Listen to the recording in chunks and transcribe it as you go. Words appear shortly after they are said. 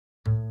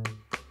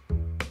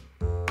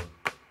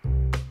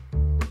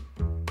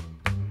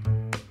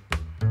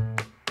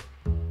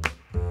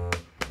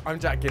I'm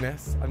Jack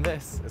Guinness, and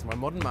this is my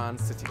Modern Man's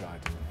City Guide.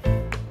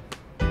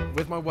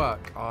 With my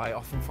work, I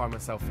often find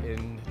myself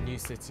in new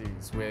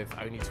cities with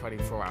only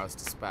 24 hours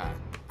to spare.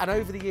 And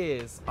over the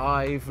years,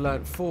 I've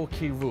learnt 4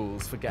 key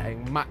rules for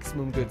getting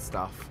maximum good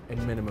stuff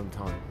in minimum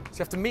time. So you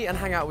have to meet and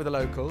hang out with the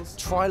locals,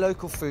 try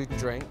local food and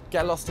drink,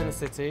 get lost in the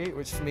city,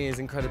 which for me is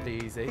incredibly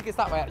easy. I think it's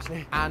that way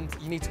actually. And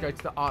you need to go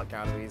to the art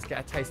galleries, get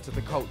a taste of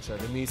the culture,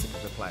 the music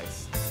of the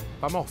place.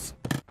 Vamos!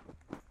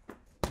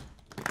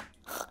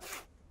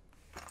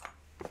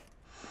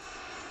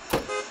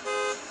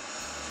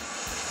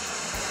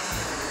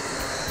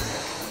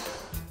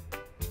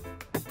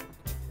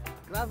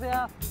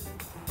 Gracias.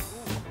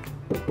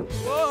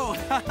 Whoa!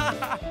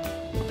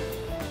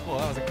 Oh,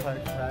 that was a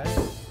close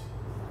shave.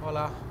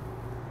 Hola.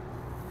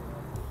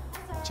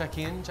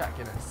 Checking in, Jack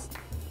Guinness.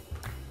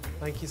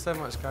 Thank you so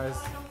much, guys.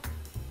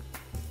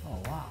 Oh,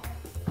 wow.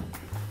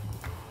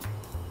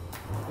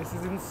 This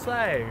is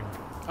insane.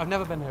 I've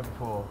never been here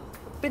before.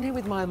 I've been here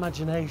with my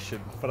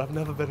imagination, but I've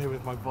never been here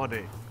with my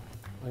body.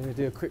 I'm going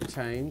to do a quick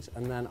change,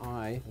 and then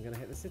I'm going to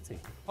hit the city.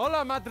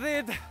 Hola,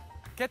 Madrid.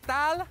 ¿Qué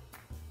tal?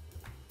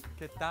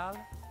 ¿Qué tal?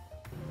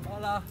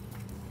 Hola.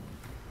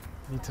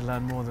 Need to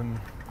learn more than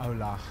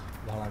hola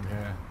while I'm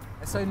here.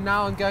 So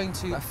now I'm going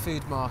to a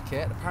food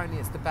market. Apparently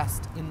it's the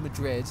best in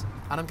Madrid,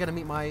 and I'm going to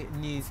meet my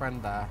new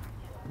friend there.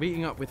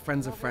 Meeting up with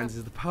friends of friends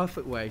is the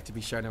perfect way to be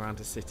shown around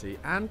a city,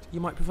 and you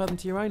might prefer them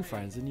to your own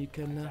friends, and you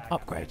can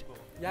upgrade.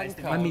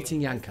 Yanko. I'm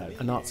meeting Yanko,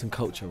 an arts and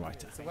culture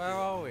writer. So where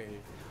are we?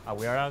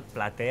 We are at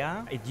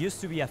Platea. It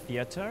used to be a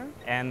theater,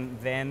 and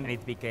then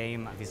it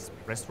became this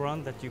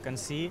restaurant that you can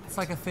see. It's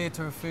like a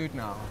theatre of food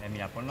now.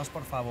 Mira, ponnos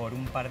por favor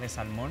un par de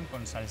salmón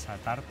con salsa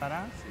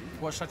tártara.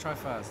 What should I try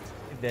first?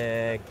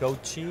 The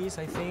goat cheese,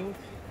 I think.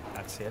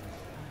 That's it.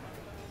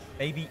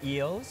 Baby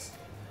eels.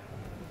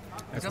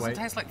 It doesn't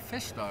taste like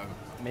fish though.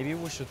 Maybe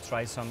we should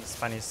try some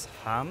Spanish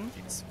ham.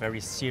 It's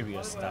very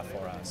serious stuff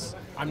for us.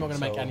 I'm not going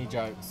to make any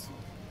jokes.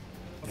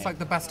 It's like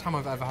the best ham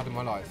I've ever had in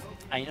my life.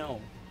 I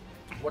know.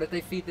 What did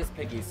they feed this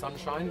piggy?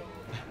 Sunshine?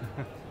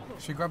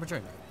 Should we grab a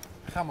drink?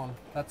 Come on,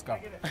 let's go.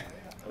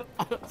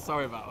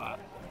 Sorry about that.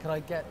 Can I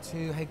get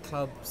 2 Haig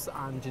clubs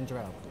and ginger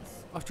ale,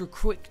 please? After a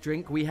quick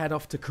drink, we head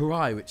off to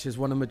Caray, which is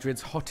one of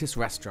Madrid's hottest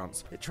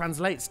restaurants. It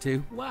translates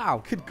to,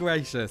 wow, good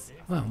gracious.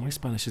 Well, my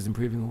Spanish is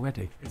improving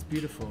already. It's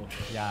beautiful.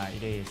 Yeah,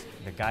 it is.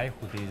 The guy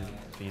who did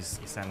this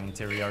is an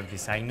interior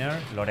designer,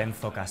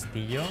 Lorenzo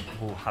Castillo,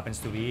 who happens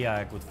to be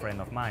a good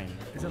friend of mine.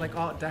 Is it like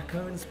Art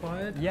Deco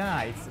inspired?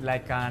 Yeah, it's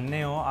like a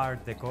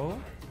neo-art deco.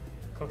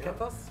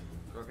 Croquetas?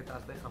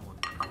 Croquetas de jamón.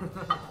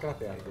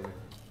 Gracias, dude.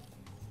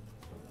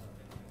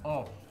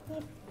 Oh.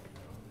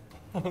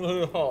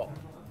 Hot.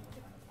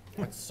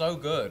 It's so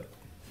good.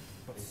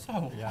 It's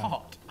so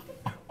hot.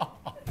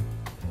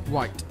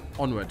 Right,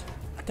 onward.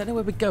 I don't know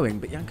where we're going,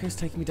 but Yanko's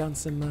taking me down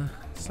some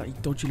slightly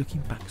dodgy-looking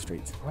back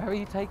streets. Where are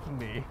you taking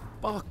me?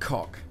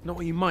 Barcock, not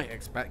what you might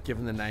expect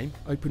given the name.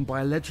 Opened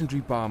by a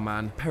legendary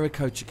barman,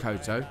 Perico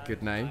Chicotto,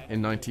 good name,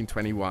 in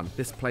 1921.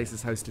 This place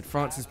has hosted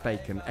Francis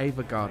Bacon,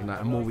 Ava Gardner,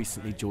 and more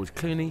recently George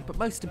Clooney, but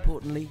most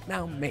importantly,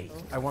 now me.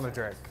 I want a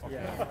drink.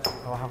 Yeah.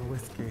 I'll have a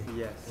whiskey.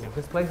 Yes.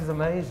 This place is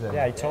amazing.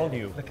 Yeah, I told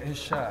you. Look at his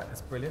shirt,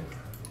 it's brilliant.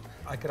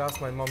 I could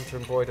ask my mum to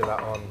embroider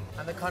that on.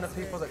 And the kind of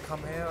people that come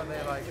here, are they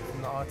like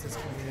from the artist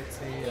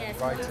community and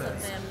writers?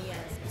 Yes, them, yes.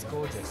 It's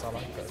gorgeous, I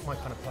like it. It's my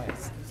kind of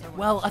place.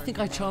 Well, I think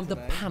I charmed the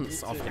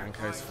pants off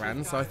Yanko's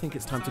friends, so I think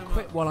it's time to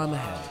quit while I'm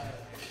ahead.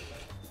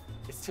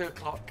 It's 2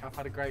 o'clock, I've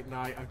had a great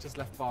night, I've just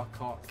left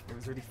Barcock, it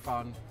was really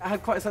fun. I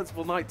had quite a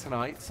sensible night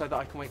tonight, so that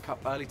I can wake up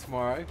early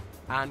tomorrow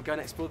and go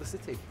and explore the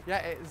city. Yeah,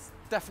 it is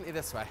definitely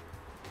this way.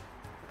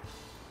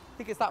 I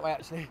think it's that way,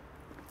 actually.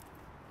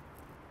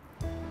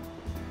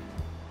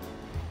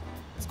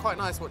 It's quite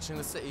nice watching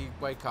the city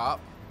wake up.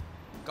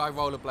 Guy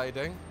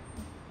rollerblading,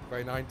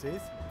 very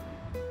 90s.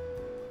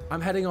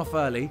 I'm heading off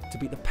early to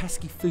beat the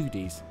pesky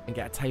foodies and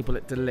get a table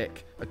at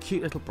Delic, a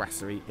cute little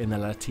brasserie in the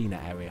Latina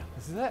area.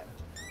 This is it.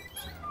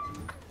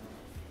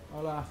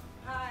 Hola.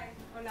 Hi,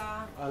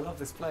 hola. I love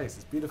this place,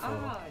 it's beautiful.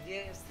 Ah,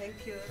 yes,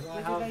 thank you. Can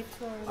I have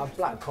a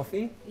black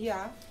coffee?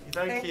 Yeah.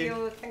 Thank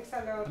you. Thanks a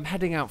lot. I'm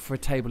heading out for a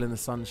table in the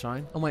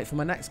sunshine and wait for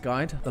my next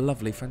guide, the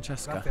lovely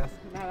Francesca.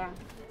 Nada.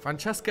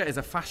 Francesca is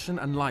a fashion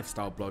and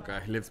lifestyle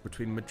blogger who lives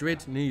between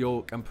Madrid, New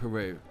York and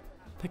Peru.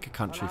 Pick a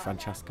country,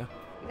 Francesca.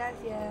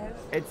 Gracias.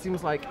 It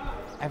seems like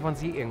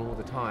everyone's eating all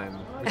the time,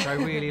 which I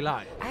really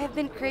like. I have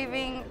been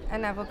craving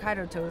an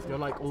avocado toast. You're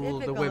like all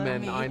the Typical women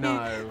of me. I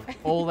know.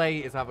 All they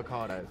eat is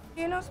avocado.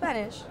 Do you know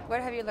Spanish? What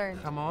have you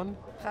learned? Come on.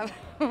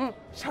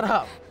 Shut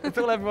up. That's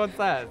all everyone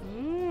says.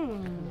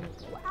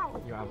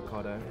 Wow. Your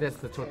avocado. This,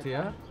 the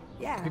tortilla?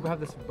 Yeah. People have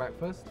this for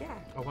breakfast? Yeah.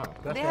 Oh, wow.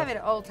 They have it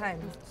at all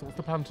times. So what's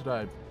the plan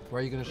today? Where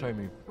are you going to show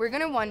me? We're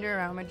going to wander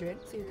around Madrid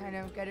so you kind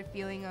of get a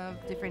feeling of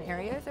different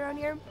areas around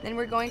here. Then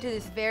we're going to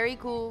this very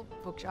cool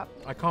bookshop.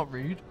 I can't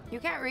read. You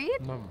can't read?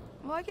 No.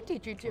 Well, I can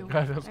teach you too.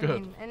 Okay, that's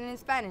good. And in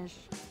Spanish.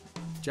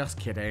 Just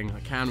kidding,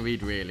 I can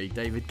read really.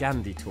 David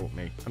Gandhi taught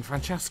me. And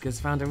Francesca's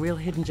found a real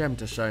hidden gem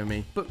to show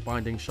me.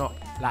 Bookbinding shop,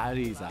 La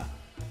Eriza.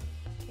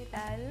 ¿Qué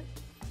tal?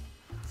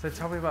 So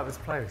tell me about this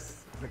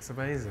place. Looks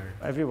amazing.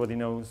 Everybody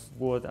knows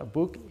what a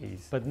book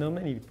is, but not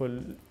many people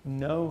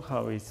know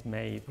how it's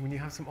made. I mean, you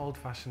have some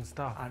old-fashioned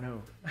stuff. I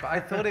know. But I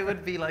thought it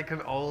would be like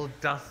an old,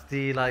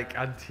 dusty, like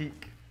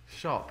antique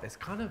shop. It's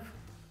kind of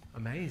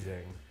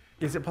amazing.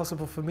 Is it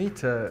possible for me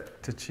to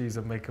choose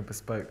and make a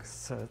bespoke?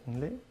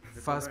 Certainly.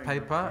 First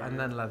paper and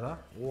then leather.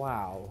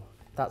 Wow,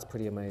 that's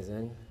pretty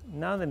amazing.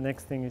 Now the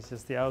next thing is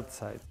just the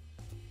outside.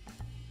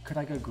 Could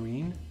I go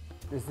green?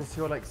 Is this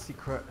your like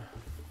secret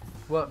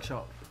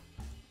workshop?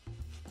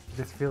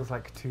 This feels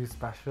like too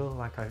special,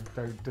 like I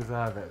don't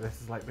deserve it.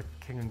 This is like the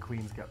king and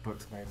queens get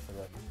books made for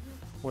them.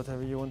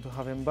 Whatever you want to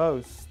have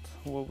embossed,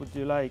 what would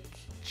you like?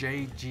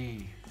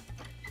 JG.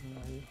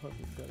 No, you hope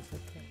it goes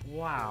okay.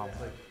 Wow.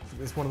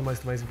 It's one of the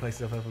most amazing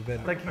places I've ever been.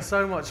 Thank you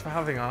so much for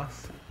having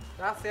us.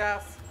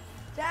 Gracias.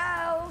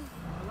 Ciao.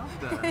 I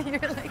loved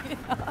it. You're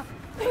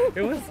like,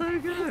 It was so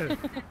good.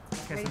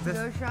 Okay, ready so to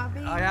go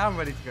shopping? I am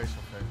ready to go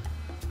shopping.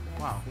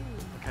 Wow.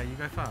 Okay, you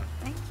go first.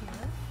 Thank you.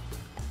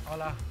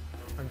 Hola.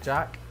 I'm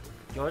Jack.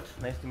 George,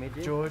 nice to meet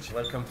you. George.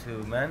 Welcome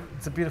to Man.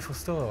 It's a beautiful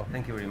store.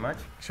 Thank you very much.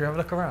 Should we have a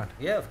look around?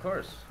 Yeah, of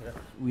course. Yeah.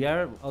 We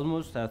are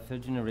almost a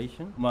third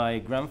generation. My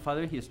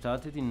grandfather, he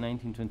started in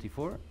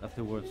 1924.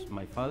 Afterwards,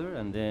 my father,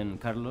 and then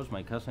Carlos,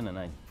 my cousin, and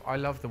I. I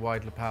love the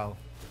wide lapel.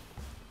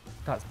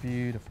 That's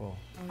beautiful.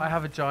 I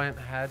have a giant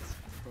head.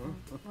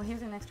 Well,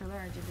 here's an extra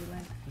large if you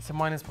like. So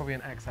mine is probably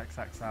an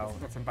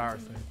XXXL. It's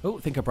embarrassing. Oh,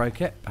 I think I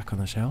broke it. Back on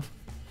the shelf.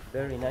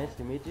 Very nice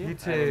to meet you. You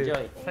too.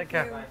 Enjoy. Take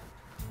care.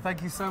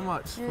 Thank you so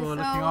much You're for so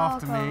looking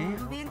after me.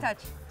 welcome. Be in touch.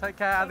 Take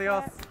care.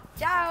 Adios.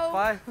 Ciao.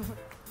 Bye.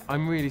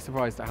 I'm really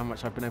surprised at how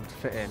much I've been able to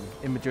fit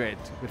in Madrid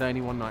with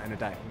only one night in a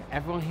day.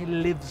 Everyone here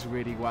lives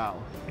really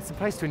well. It's a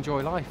place to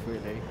enjoy life,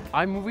 really.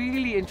 I'm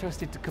really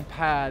interested to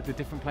compare the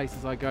different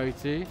places I go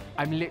to.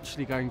 I'm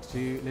literally going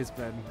to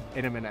Lisbon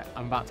in a minute.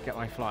 I'm about to get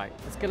my flight.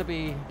 It's going to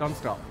be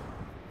non-stop.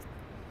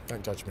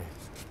 Don't judge me.